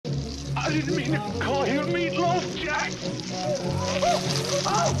didn't mean to call you Meatloaf, Jack.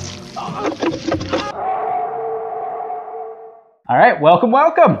 All right, welcome.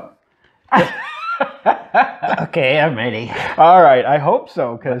 Okay, I'm ready. All right, I hope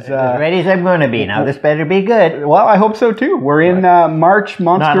so, because... as ready as I'm going to be. Now, this better be good. Well, I hope so, too. We're in March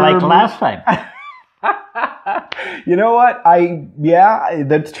Monster... Not like last time. You know what? Yeah,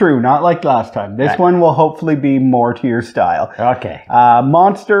 that's true. Not like last time. This one will hopefully be more to your style. Okay.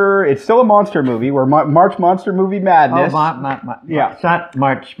 Monster, it's still a monster movie. We're March Monster Movie Madness. Yeah. It's not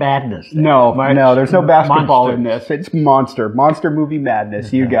March Madness. No, there's no basketball in this. It's Monster Movie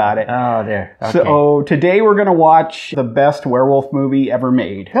Madness. You got it. Oh, there. Okay. So today we're going to watch the best werewolf movie ever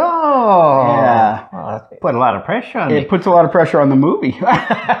made. Oh. Yeah. Well, put a lot of pressure on me. It puts a lot of pressure on the movie.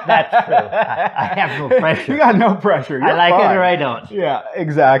 That's true. I have no pressure. You got no pressure. You're I like fine. it or I don't. Yeah,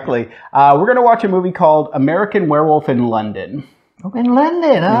 exactly. We're going to watch a movie called American Werewolf in London. Oh, in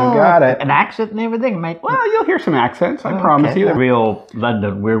London. Oh, you got it. An accent and everything. Well, you'll hear some accents, I promise you. A real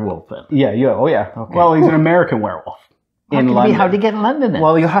London werewolf then. Yeah. Oh, yeah. Okay. Well, he's an American werewolf in London. How'd he get in London then?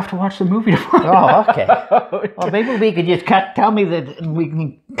 Well, you'll have to watch the movie to find out. Oh, okay. Well, maybe we could just tell me that we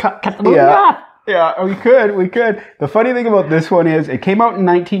can cut the movie off. Yeah, we could. The funny thing about this one is it came out in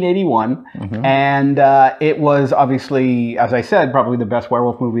 1981, and it was obviously, as I said, probably the best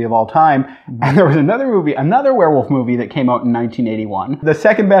werewolf movie of all time. And there was another werewolf movie that came out in 1981. The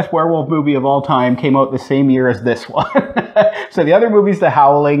second best werewolf movie of all time came out the same year as this one. So the other movie's The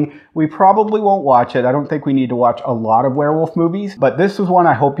Howling. We probably won't watch it. I don't think we need to watch a lot of werewolf movies, but this is one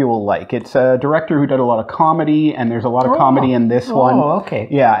I hope you will like. It's a director who did a lot of comedy, and there's a lot of comedy in this one. Oh, okay.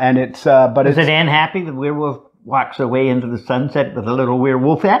 Yeah, and it's... Is it Anne happy the werewolf walks away into the sunset with a little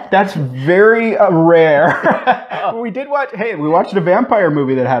werewolfette? That's very rare. We watched a vampire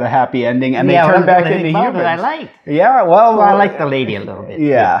movie that had a happy ending, and they turned back into humans. I liked. Yeah, well... I like the lady a little bit.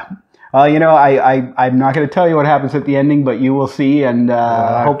 Yeah. You know, I'm not going to tell you what happens at the ending, but you will see, and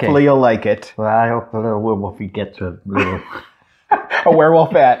hopefully you'll like it. Well, I hope the little werewolfie gets a little... a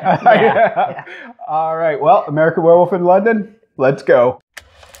werewolfette. Yeah. All right, well, American Werewolf in London, let's go.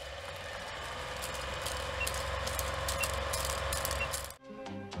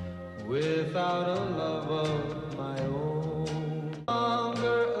 Without a love of my own,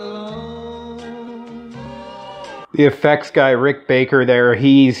 longer alone. The effects guy, Rick Baker there,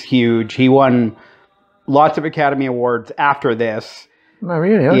 he's huge. He won lots of Academy Awards after this. Oh,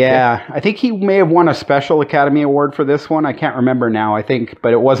 really? Okay. Yeah, I think he may have won a special Academy Award for this one. I can't remember now, I think,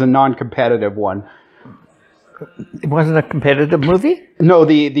 but it was a non-competitive one. It wasn't a competitive movie? No,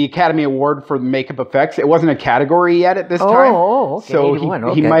 the Academy Award for makeup effects. It wasn't a category yet at this time. Oh, okay. So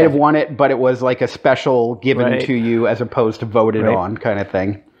he might have won it, but it was like a special given to you as opposed to voted on kind of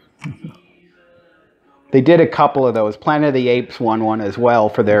thing. They did a couple of those. Planet of the Apes won one as well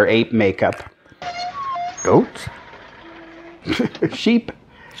for their ape makeup. Goats? Sheep.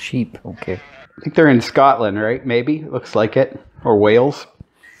 Sheep, okay. I think they're in Scotland, right? Maybe. Looks like it. Or Wales.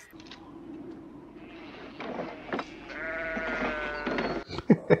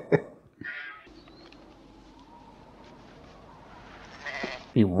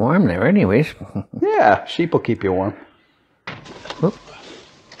 Be warm there anyways. Yeah, sheep will keep you warm. Oop.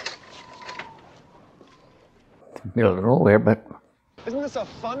 Middle of nowhere, but... Isn't this a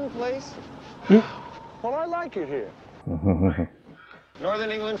fun place? Well, I like it here.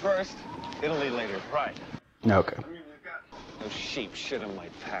 Northern England first, Italy later. Right. Okay. Those sheep shit in my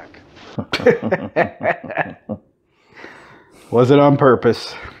pack. Was it on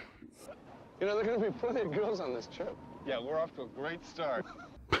purpose? You know, there are going to be plenty of girls on this trip. Yeah, we're off to a great start.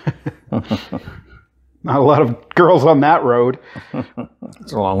 Not a lot of girls on that road.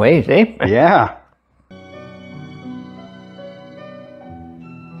 It's a long ways, eh? Yeah.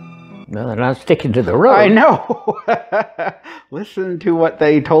 No, they're not sticking to the road. I know. Listen to what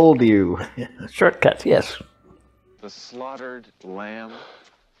they told you. Shortcuts, yes. The slaughtered lamb.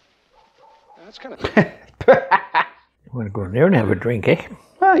 That's kind of... You want to go in there and have a drink, eh?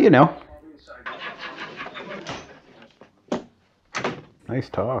 Well, you know. Nice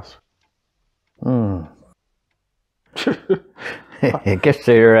toss. I guess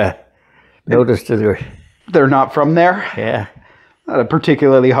they're noticed that they're not from there. Yeah. Not a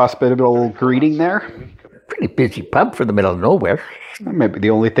particularly hospitable greeting there. Pretty busy pub for the middle of nowhere. That might be the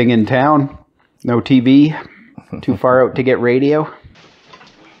only thing in town. No TV. Too far out to get radio.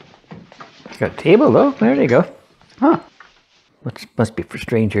 Got a table though. There you go. Huh. Must be for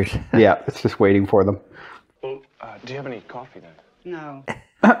strangers. Yeah, it's just waiting for them. Well, do you have any coffee then? No.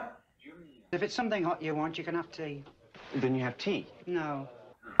 If it's something hot you want, you can have tea. Then you have tea. No.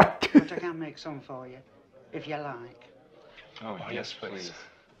 But I can make some for you, if you like. Oh, yes, please.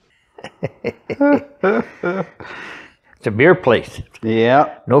 It's a beer place.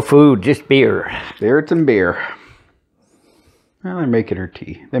 Yeah. No food, just beer. Spirits and beer. Well, they're making her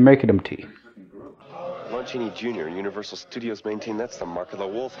tea. They're making him tea. Lon Chaney Jr. and Universal Studios maintain that's the mark of the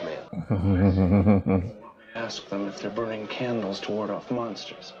wolf man. Ask them if they're burning candles to ward off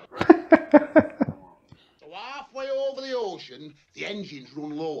monsters. So halfway over the ocean, the engines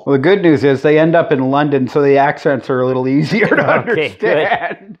run low. Well, the good news is they end up in London, so the accents are a little easier to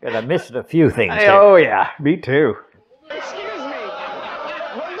understand. Good. I missed a few things. Oh, yeah. Me too. Excuse me.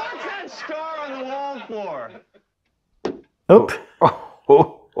 Well, what's that scar on the wall for? Oop.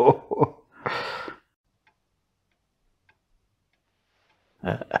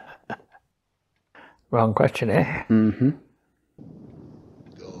 Wrong question, eh? Mm-hmm.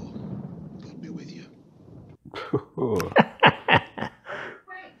 Go. God be with you.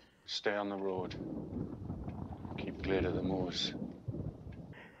 Stay on the road. Keep clear to the moors.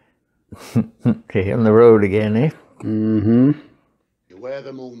 Okay, on the road again, eh? Mm-hmm. Beware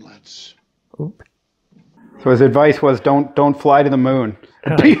the moon, lads. Oop. So his advice was don't fly to the moon.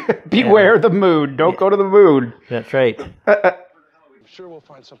 Beware the moon. Don't go to the moon. That's right. I'm sure we'll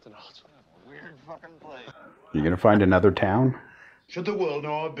find something else. Weird fucking place. You're going to find another town? Should the world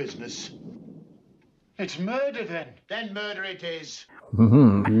know our business? It's murder then. Then murder it is.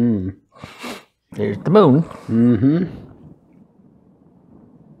 Mm-hmm. There's the moon. Mm-hmm.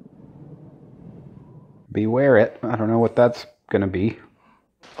 Beware it. I don't know what that's going to be.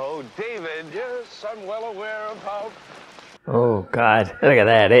 Oh, David, yes, I'm well aware of how... Oh, God. Look at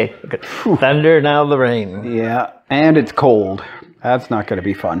that, eh? Look at thunder, now the rain. Yeah, and it's cold. That's not going to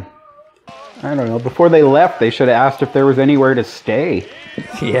be fun. I don't know. Before they left, they should have asked if there was anywhere to stay.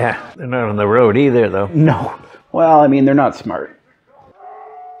 Yeah, they're not on the road either, though. No. Well, I mean, they're not smart.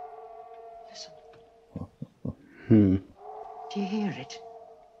 Do you hear it?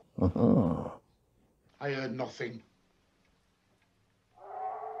 I heard nothing.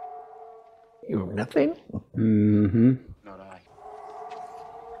 You nothing? Mm-hmm. Not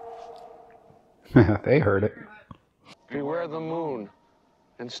I. They heard it. Beware the moon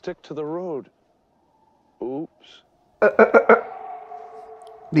and stick to the road. Oops.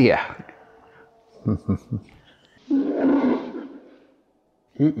 Yeah.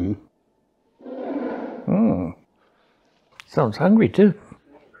 Mm-mm. Sounds hungry, too.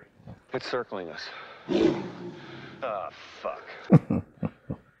 It's circling us. Ah, fuck.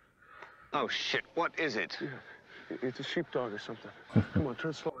 Oh, shit, what is it? It's a sheepdog or something. Come on,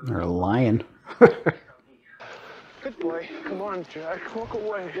 turn slow. Or a lion. Good boy. Come on, Jack. Walk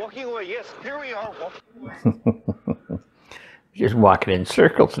away. Walking away, yes, here we are. Just walking in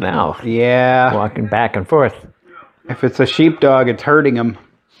circles now. Yeah. Walking back and forth. If it's a sheepdog, it's hurting him.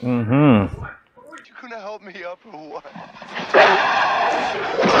 Mm-hmm. You gonna help me up or what?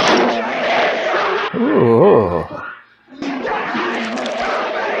 Ooh.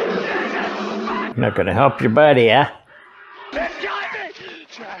 Not gonna help your buddy, huh? Jack.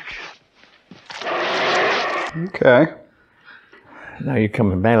 Okay. Now you're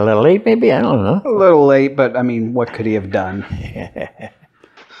coming back a little late, maybe? I don't know. A little late, but I mean, what could he have done?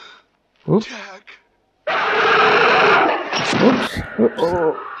 Oops. Jack. Oops. Oops.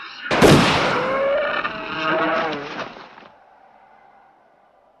 Oh.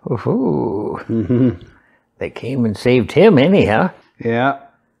 Ooh. Mm-hmm. They came and saved him anyhow. Yeah.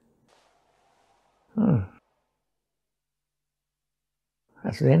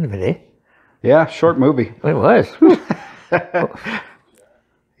 That's the end of it, eh? Yeah, short movie. It was.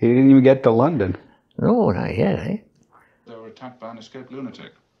 He didn't even get to London. No, not yet, eh? They were attacked by an escaped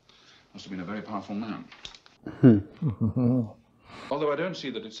lunatic. Must have been a very powerful man. Although I don't see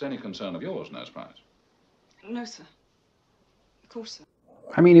that it's any concern of yours, Nurse Price. No, sir. Of course, sir.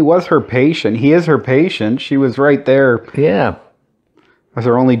 I mean, he was her patient. He is her patient. She was right there. Yeah. Was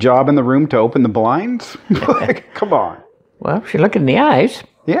her only job in the room to open the blinds? Like, come on. Well, she looked in the eyes.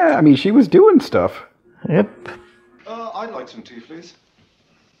 Yeah, I mean, she was doing stuff. Yep. I'd like some tea, please.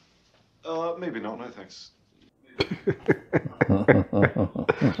 Maybe not, no thanks.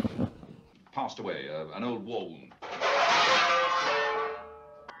 Passed away, an old war wound.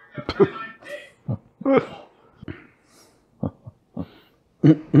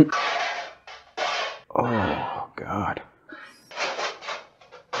 Oh, God.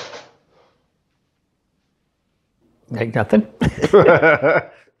 Like nothing? It's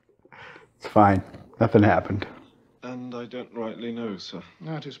fine. Nothing happened. And I don't rightly know, sir.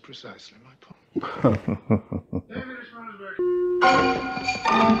 That is precisely my point.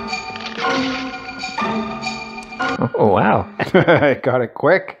 Oh, wow. Got it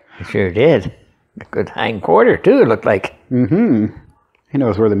quick. Sure did. A good hind quarter, too, it looked like. Mm-hmm. He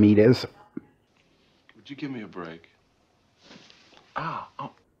knows where the meat is. Would you give me a break? Ah,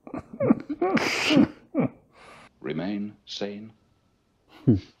 oh. Remain sane.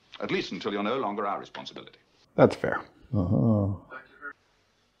 At least until you're no longer our responsibility. That's fair.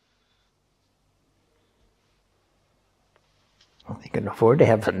 They can afford to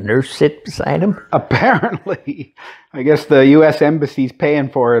have a nurse sit beside him. Apparently. I guess the U.S. Embassy's paying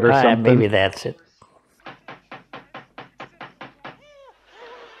for it or something. Maybe that's it.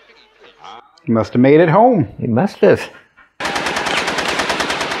 He must have made it home. He must have.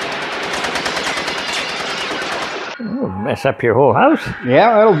 Oh, mess up your whole house.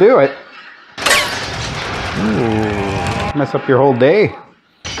 Yeah, that'll do it. Ooh. Mess up your whole day.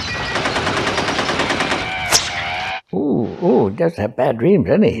 Ooh, he does have bad dreams,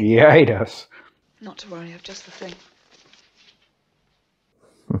 doesn't he? Yeah, he does. Not to worry, I've just the thing.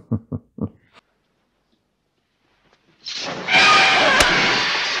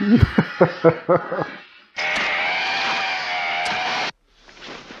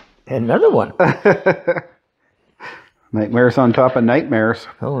 Another one. Nightmares on top of nightmares.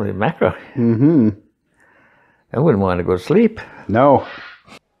 Holy mackerel. Mm-hmm. I wouldn't want to go to sleep. No.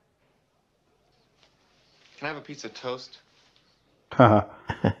 Can I have a piece of toast?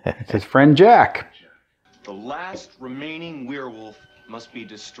 It's his friend Jack. The last remaining werewolf must be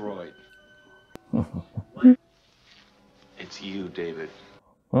destroyed. It's you, David.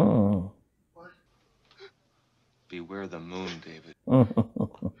 Oh. Beware the moon, David.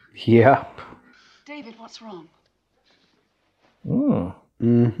 Yep. David, what's wrong?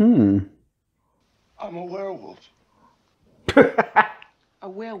 Mm-hmm. I'm a werewolf. A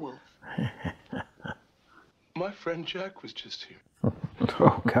werewolf. My friend Jack was just here.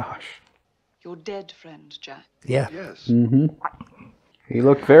 Oh, gosh. Your dead friend, Jack. Yeah. Yes. Mm-hmm. He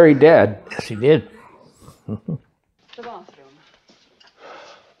looked very dead. Yes, he did. The bathroom.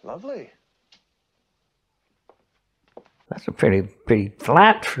 Lovely. That's a pretty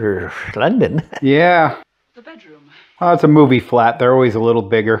flat for London. Yeah. The bedroom. Oh, it's a movie flat. They're always a little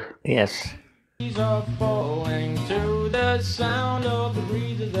bigger. Yes. Are falling to the sound of the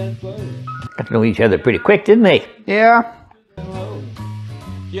breezes that blow. Got to know each other pretty quick, didn't they? Yeah.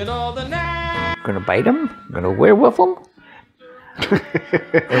 You know the name. Gonna bite him? Gonna werewolf him? What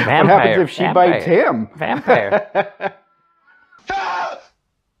happens if she bites him? Vampire.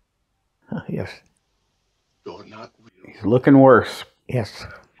 Oh, yes. You're not real. He's looking worse. Yes.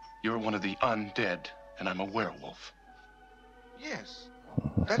 You're one of the undead, and I'm a werewolf. Yes,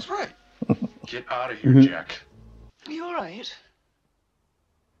 that's right. Get out of here, Jack. Are you all right?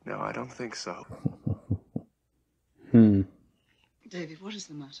 No, I don't think so. David, what is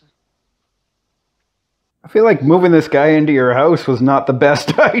the matter? I feel like moving this guy into your house was not the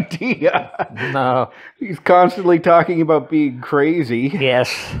best idea. No. He's constantly talking about being crazy. Yes.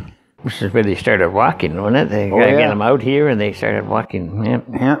 This is where they started walking, wasn't it? They Oh, gotta yeah. get him out here, and they started walking. Yep.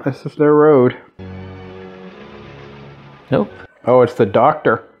 Yeah, this is their road. Nope. Oh, it's the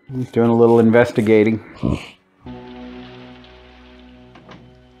doctor. He's doing a little investigating.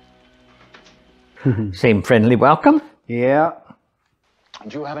 Same friendly welcome. Yeah.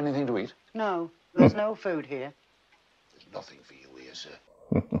 Do you have anything to eat? No, there's no food here. There's nothing for you here, sir.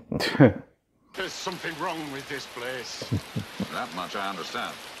 There's something wrong with this place. That much I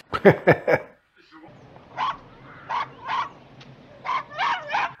understand.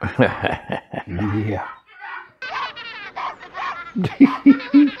 Yeah.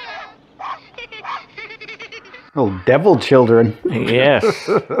 Little devil children. Yes.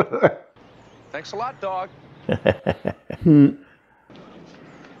 Thanks a lot, dog.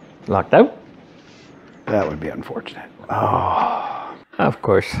 Locked out? That would be unfortunate. Oh. Of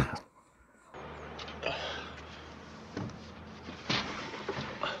course.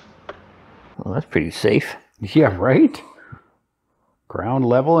 Well, that's pretty safe. Yeah, right? Ground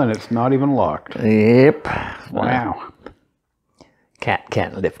level and it's not even locked. Yep. Wow. Cat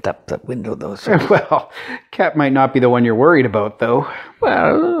can't lift up the window, though. So. Well, Cat might not be the one you're worried about, though.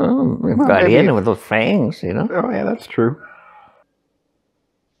 Well, we've got maybe. in with those fangs, you know. Oh, yeah, that's true.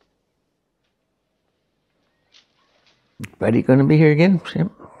 Buddy gonna be here again?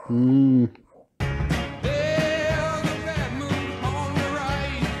 Yep.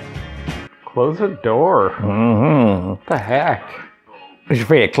 Close the door. Mm-hmm. What the heck? I was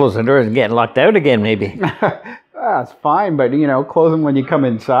afraid of closing the doors and getting locked out again, maybe. That's fine, but, you know, close them when you come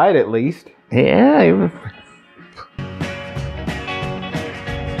inside, at least. Yeah.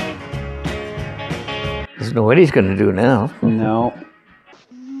 Doesn't know what he's gonna do now. No.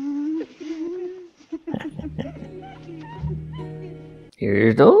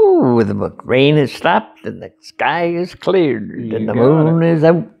 Here's, oh, the rain has stopped and the sky is cleared and the moon is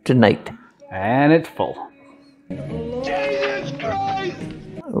out tonight. And it's full. Jesus Christ!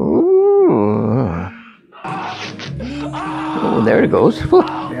 Ooh. Oh, there it goes. Whew.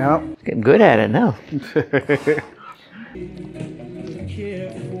 Yep. Getting good at it now.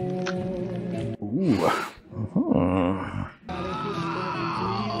 Ooh.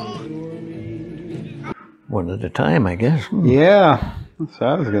 One at a time, I guess. Yeah, that's what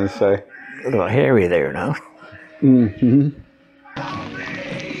I was going to say. A little hairy there now. Mm-hmm.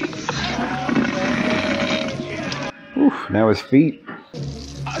 Oof, now his feet.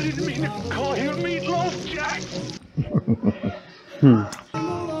 I didn't mean to call you Meatloaf, Jack.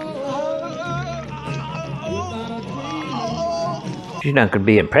 She's not going to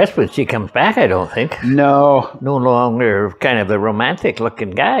be impressed when she comes back, I don't think. No. No longer kind of the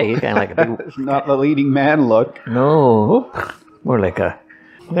romantic-looking guy. He's kind of like a big... It's not the leading man look. No. More like a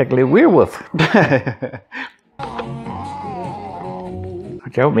werewolf. Watch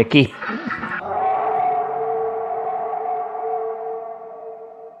out, Mickey.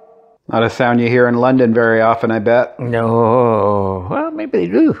 Not a sound you hear in London very often, I bet. No. Well, maybe they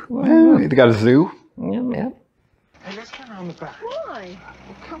do. Well, they got a zoo. Yeah. Hey, let's turn around the back. Why?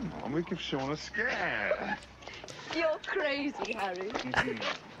 Well, come on, we give Sean a scare. You're crazy, Harry.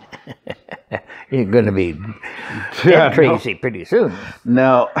 You're going to be Yeah, crazy pretty soon.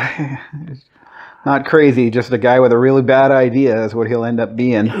 No. Not crazy, just a guy with a really bad idea is what he'll end up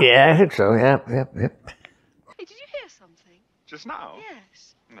being. Yeah, I think so. Yep. Hey, did you hear something? Just now?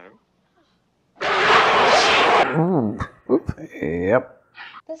 Yes. No. Ooh. Oop. Yep.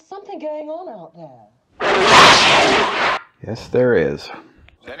 There's something going on out there. Yes, there is. Is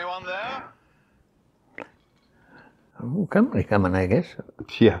anyone there? Oh, company coming, I guess.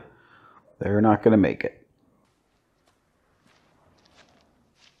 Yeah. They're not going to make it.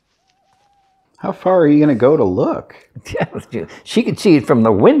 How far are you going to go to look? She could see it from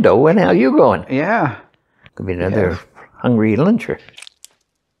the window. When the hell are you going? Yeah. Could be another hungry luncher.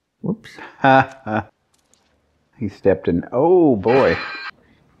 Whoops. He stepped in. Oh, boy.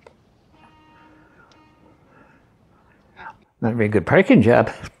 Not a very good parking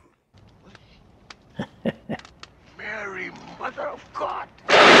job. Mary, Mother of God.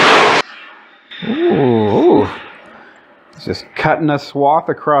 Ooh. He's just cutting a swath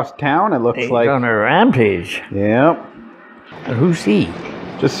across town, it looks He's like. on a rampage. Yep. And who's he?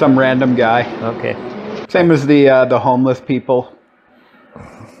 Just some random guy. Okay. Same as the homeless people.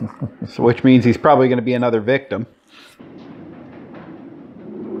 So, which means he's probably going to be another victim.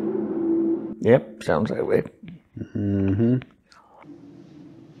 Yep, sounds that way. Mm-hmm.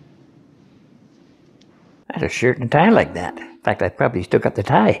 I had a shirt and tie like that. In fact, I probably still got the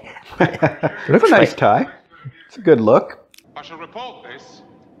tie. Looks a nice tie. It's a good look. I shall report this.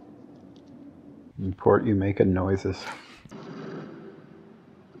 Report you making noises.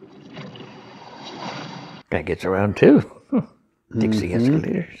 Guy gets around too. Takes the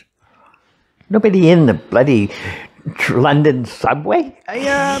escalators. Nobody in the bloody London subway?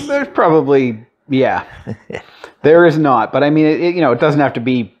 Yeah, there's probably, yeah. There is not, but I mean, it doesn't have to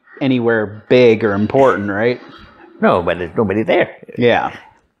be anywhere big or important, right? No, but there's nobody there. Yeah.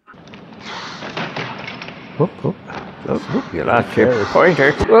 Whoop, whoop. Oh, whoop, you lost your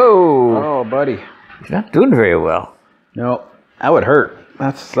pointer. Whoa! Oh, buddy. He's not doing very well. No, that would hurt.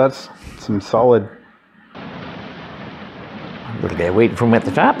 That's some solid. Little guy waiting for him at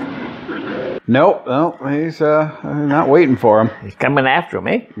the top. Nope, no, he's not waiting for him. He's coming after him,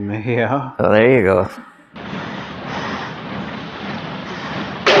 eh? Yeah. Oh, there you go.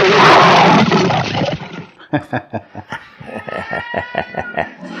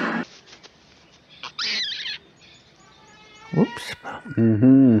 Whoops.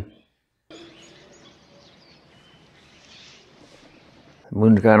 Mm-hmm. The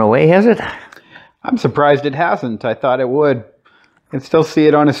moon's gone away, has it? I'm surprised it hasn't. I thought it would. You can still see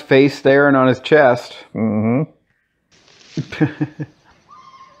it on his face there and on his chest. Mm-hmm.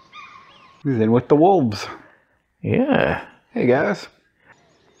 He's in with the wolves. Yeah. Hey, guys.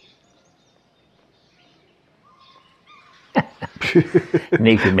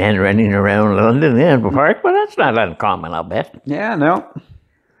 Naked man running around London in the park. Well, that's not uncommon, I'll bet. Yeah, no.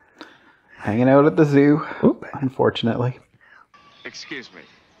 Hanging out at the zoo, Oop. unfortunately. Excuse me.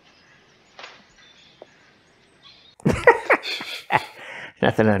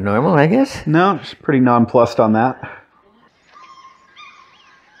 Nothing abnormal, I guess. No, just pretty nonplussed on that.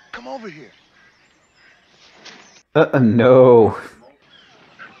 Come over here. No.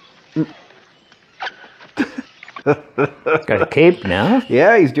 Got a cape now.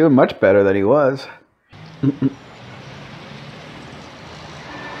 Yeah, he's doing much better than he was.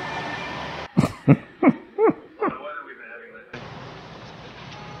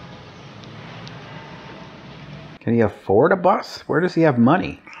 Can he afford a bus? Where does he have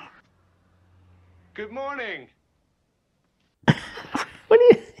money? Good morning. What do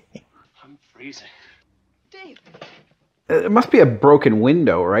you think? I'm freezing. David. It must be a broken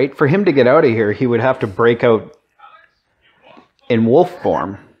window, right? For him to get out of here, he would have to break out in wolf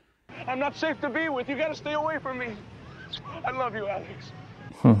form. I'm not safe to be with. You gotta stay away from me. I love you, Alex.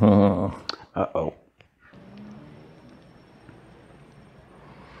 Uh-oh.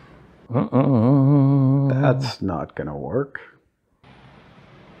 That's not gonna work.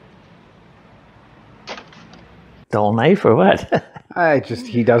 Dull knife or what?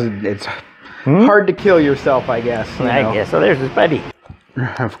 He doesn't, it's hard to kill yourself, I guess. You I know. guess. So there's his buddy.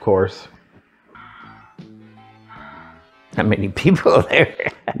 Of course. Not many people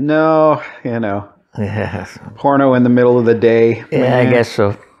there. No, you know. Yes. Porno in the middle of the day. Yeah, I guess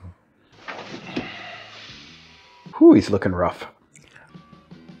so. Whew, he's looking rough.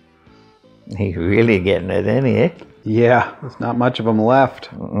 He's really getting it, isn't he? Eh? Yeah, there's not much of him left.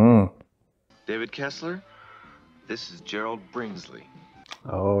 David Kessler, this is Gerald Bringsley.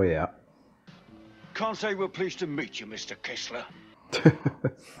 Oh, yeah. Can't say we're pleased to meet you, Mr. Kessler.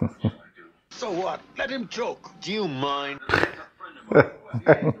 So what? Let him joke. Do you mind? A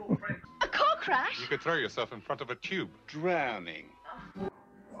car crash? You could throw yourself in front of a tube. Drowning.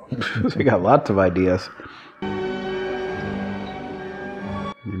 We got lots of ideas.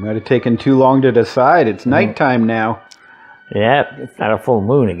 You might have taken too long to decide. It's nighttime now. Yeah, it's not a full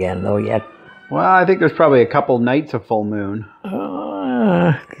moon again, though, yet. Well, I think there's probably a couple nights of full moon.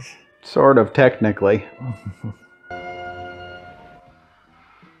 Sort of, technically.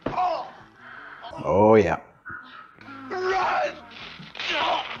 Oh, yeah.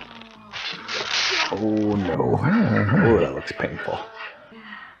 Oh, no. Oh, that looks painful.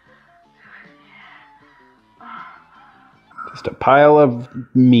 Just a pile of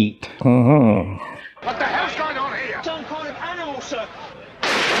meat. What the hell's going on here? Some kind of animal, sir.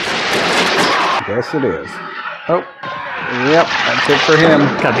 Yes, it is. Oh, yep, that's it for him.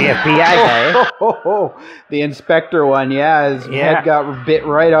 Got the FBI guy. Oh, the inspector one, yeah, his head got bit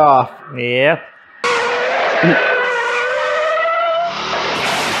right off. Yep.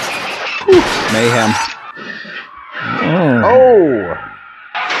 Mayhem. Oh!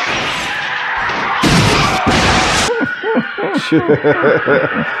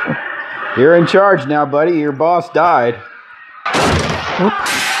 You're in charge now, buddy. Your boss died.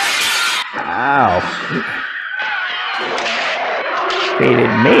 Ow. Created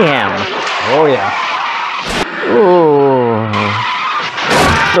mayhem. Oh, yeah. Oh.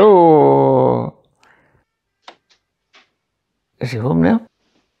 Oh. Is he home now?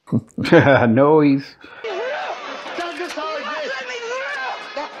 No, he's...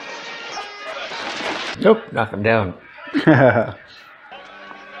 Nope, knock him down.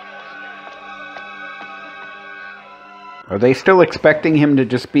 Are they still expecting him to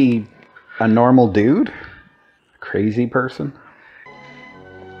just be a normal dude? Crazy person?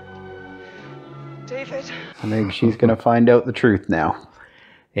 David, I think she's going to find out the truth now.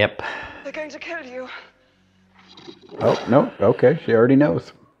 Yep. they're going to kill you. Oh, no. Okay, she already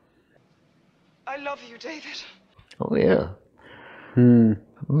knows. I love you, David. Oh, yeah. Ooh.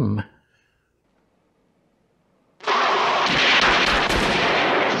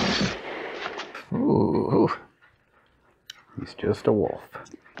 He's just a wolf.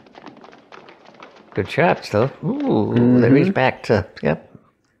 Good shots, though. Ooh, there he's back to, yep.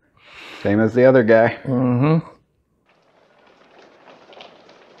 Same as the other guy.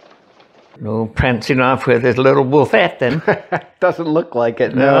 No prancing off with his little wolfette, then. Doesn't look like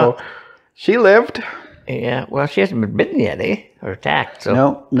it, no. She lived. Yeah, well, she hasn't been bitten yet, eh? Or attacked,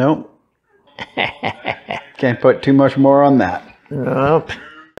 so. No. Can't put too much more on that. Nope.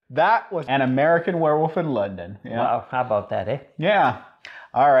 That was An American Werewolf in London. Yeah. Wow, how about that, eh? Yeah.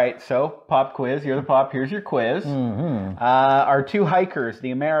 All right, so pop quiz. You're the pop. Here's your quiz. Our two hikers,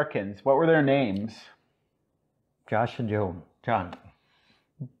 the Americans, what were their names? Josh and John.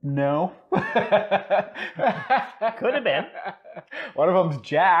 No. Could have been. One of them's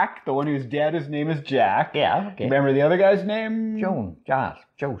Jack. The one who's dead, his name is Jack. Yeah, okay. Remember the other guy's name? Josh.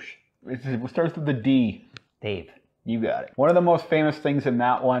 It starts with the D. Dave. You got it. One of the most famous things in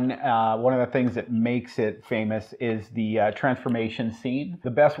that one, one of the things that makes it famous is the transformation scene. The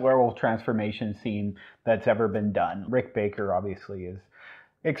best werewolf transformation scene that's ever been done. Rick Baker obviously is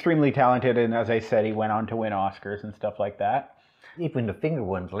extremely talented, and as I said, he went on to win Oscars and stuff like that. Even the finger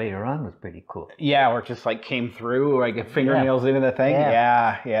ones later on was pretty cool. Yeah, where it just like came through, like fingernails into the thing.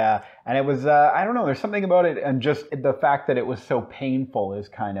 Yeah. And it was, I don't know, there's something about it, and just the fact that it was so painful is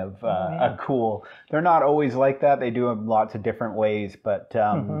kind of a cool. They're not always like that. They do them lots of different ways, but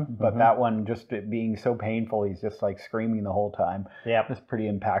that one, just it being so painful, he's just like screaming the whole time. Yeah, it's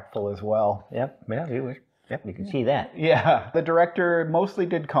pretty impactful as well. Yep, yeah, it was. Yep, you can see that. Yeah, the director mostly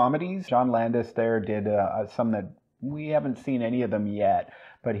did comedies. John Landis there did some that we haven't seen any of them yet,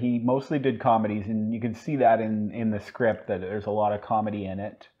 but he mostly did comedies, and you can see that in the script that there's a lot of comedy in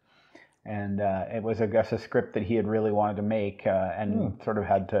it. And it was, I guess, a script that he had really wanted to make and sort of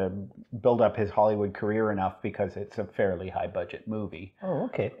had to build up his Hollywood career enough because it's a fairly high budget movie. Oh,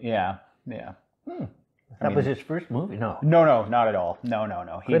 okay. Yeah. That was his first movie? No, not at all.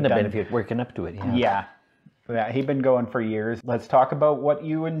 No. Couldn't have been if he was working up to it. Yeah, he'd been going for years. Let's talk about what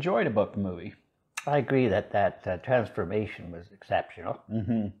you enjoyed about the movie. I agree that transformation was exceptional.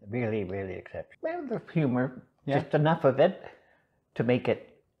 Really, really exceptional. Well, the humor, just enough of it to make it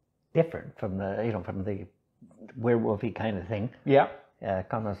different from the werewolfy kind of thing. Yeah.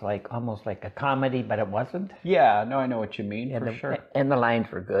 Almost like a comedy, but it wasn't. Yeah, no, I know what you mean, for sure. And the lines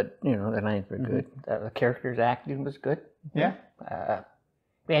were good. The lines were good. The characters' acting was good. Yeah.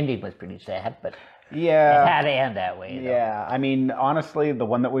 The ending was pretty sad, but yeah, it had to end that way. Yeah, I mean, honestly, the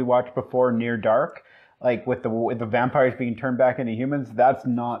one that we watched before, Near Dark, like with the vampires being turned back into humans, that's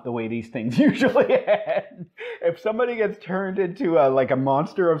not the way these things usually end. If somebody gets turned into a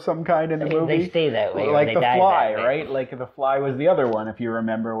monster of some kind in the movie, they stay that way. Like the Fly, right? Like the Fly was the other one, if you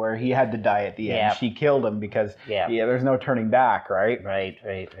remember, where he had to die at the end. Yeah. She killed him because there's no turning back, right?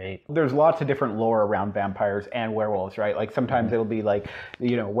 Right. There's lots of different lore around vampires and werewolves, right? Like sometimes it'll be like,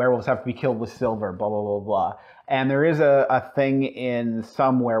 werewolves have to be killed with silver, blah, blah, blah, blah. And there is a thing in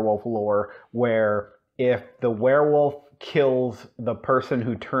some werewolf lore where if the werewolf kills the person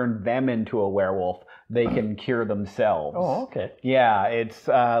who turned them into a werewolf, they can cure themselves. Oh, okay. Yeah, it's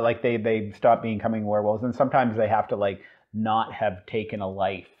like they stop becoming werewolves, and sometimes they have to like not have taken a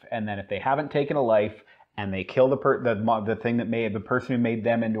life, and then if they haven't taken a life and they kill the thing that made the person who made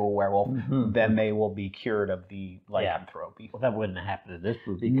them into a werewolf, then they will be cured of the lycanthropy. Well, that wouldn't have happened in this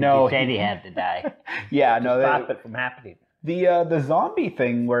movie. No, he said he had to die. Yeah, no, stop it from happening. The zombie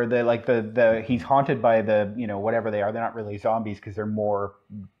thing where he's haunted by the whatever they are, they're not really zombies because they're more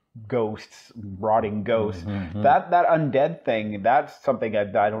ghosts, rotting ghosts. That undead thing, that's something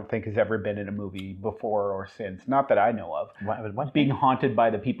I don't think has ever been in a movie before or since. Not that I know of. What? Being haunted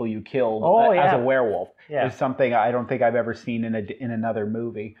by the people you killed as a werewolf is something I don't think I've ever seen in another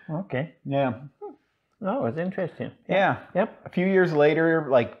movie. Okay. Yeah. Oh, it's interesting. Yeah. Yep. A few years later,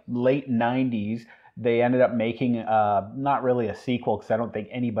 like late 90s, they ended up making not really a sequel because I don't think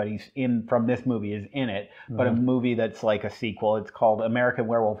anybody's from this movie is in it, but a movie that's like a sequel. It's called American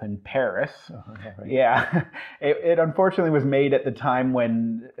Werewolf in Paris. Oh, right. Yeah, it unfortunately was made at the time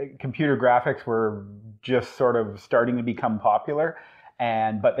when computer graphics were just sort of starting to become popular,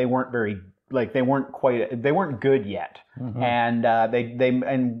 but they weren't they weren't good yet, and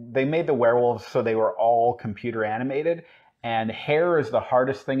they made the werewolves so they were all computer animated. And hair is the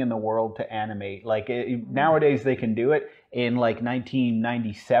hardest thing in the world to animate. Like nowadays they can do it. In like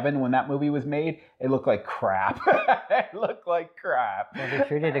 1997 when that movie was made, it looked like crap. It looked like crap. Well, they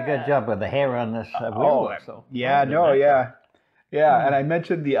sure did a good job with the hair on this werewolf. Yeah. And I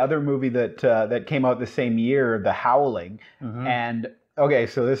mentioned the other movie that came out the same year, The Howling. And okay,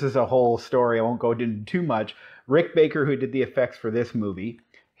 so this is a whole story. I won't go into too much. Rick Baker, who did the effects for this movie,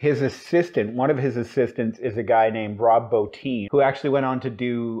 one of his assistants is a guy named Rob Bottin, who actually went on to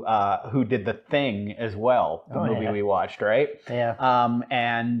do, who did The Thing as well, the movie we watched, right? Yeah.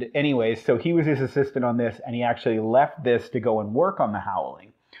 And anyways, so he was his assistant on this, and he actually left this to go and work on The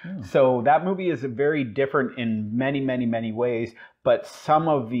Howling. So that movie is very different in many, many, many ways, but some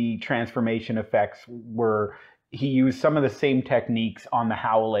of the transformation effects he used some of the same techniques on The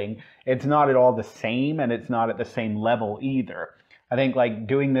Howling. It's not at all the same, and it's not at the same level either. I think like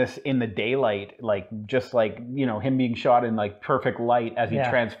doing this in the daylight, him being shot in like perfect light as he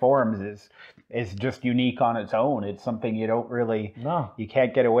transforms is just unique on its own. It's something you don't really, you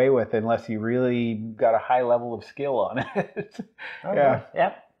can't get away with unless you really got a high level of skill on it.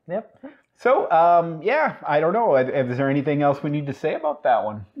 Yep. So, I don't know. Is there anything else we need to say about that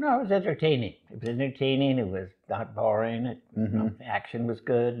one? No, it was entertaining. It was not boring. Action was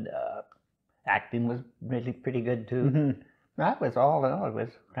good. Acting was really pretty good too. That was all in all. It was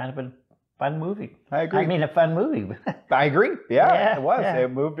kind of a fun movie. I agree. I mean, a fun movie. I agree. Yeah, Yeah, it was. yeah.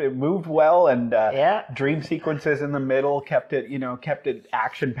 It moved well, and Yeah. dream sequences in the middle kept it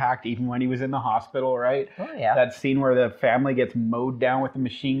action packed, even when he was in the hospital. Right. Oh, yeah. That scene where the family gets mowed down with the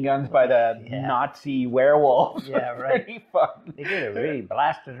machine guns by the Yeah. Nazi werewolves. Yeah, was right. Pretty fun. They did it really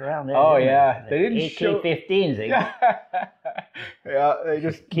blasted around there. Oh, didn't yeah. They They didn't show- AK-15s. They Yeah, they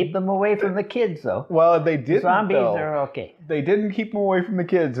just keep them away from the kids, though. Well, they didn't. Zombies though. are okay. They didn't keep them away from the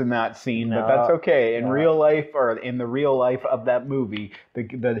kids in that scene, but No. that's okay. In No. real life, or in the real life of that movie,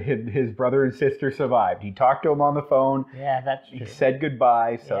 his brother and sister survived. He talked to him on the phone. Yeah, that's true. He said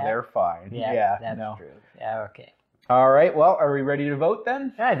goodbye, so Yeah. they're fine. Yeah, that's no. true. Yeah, okay. All right. Well, are we ready to vote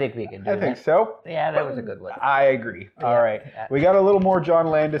then? I think we can do I that. think so. Yeah, that was a good one. I agree. All right. yeah. We got a little more John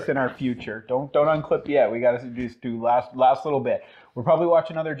Landis in our future. Don't unclip yet. We got to just do last little bit. We'll probably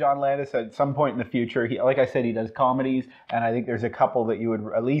watch another John Landis at some point in the future. He, like I said, he does comedies, and I think there's a couple that you would,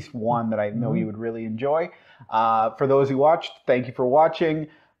 at least one that I know you would really enjoy. For those who watched, thank you for watching.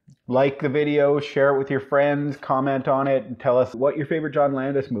 Like the video, share it with your friends, comment on it, and tell us what your favorite John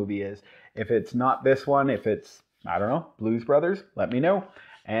Landis movie is. If it's not this one, if it's, I don't know, Blues Brothers, let me know.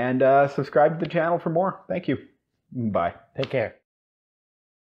 And subscribe to the channel for more. Thank you. Bye. Take care.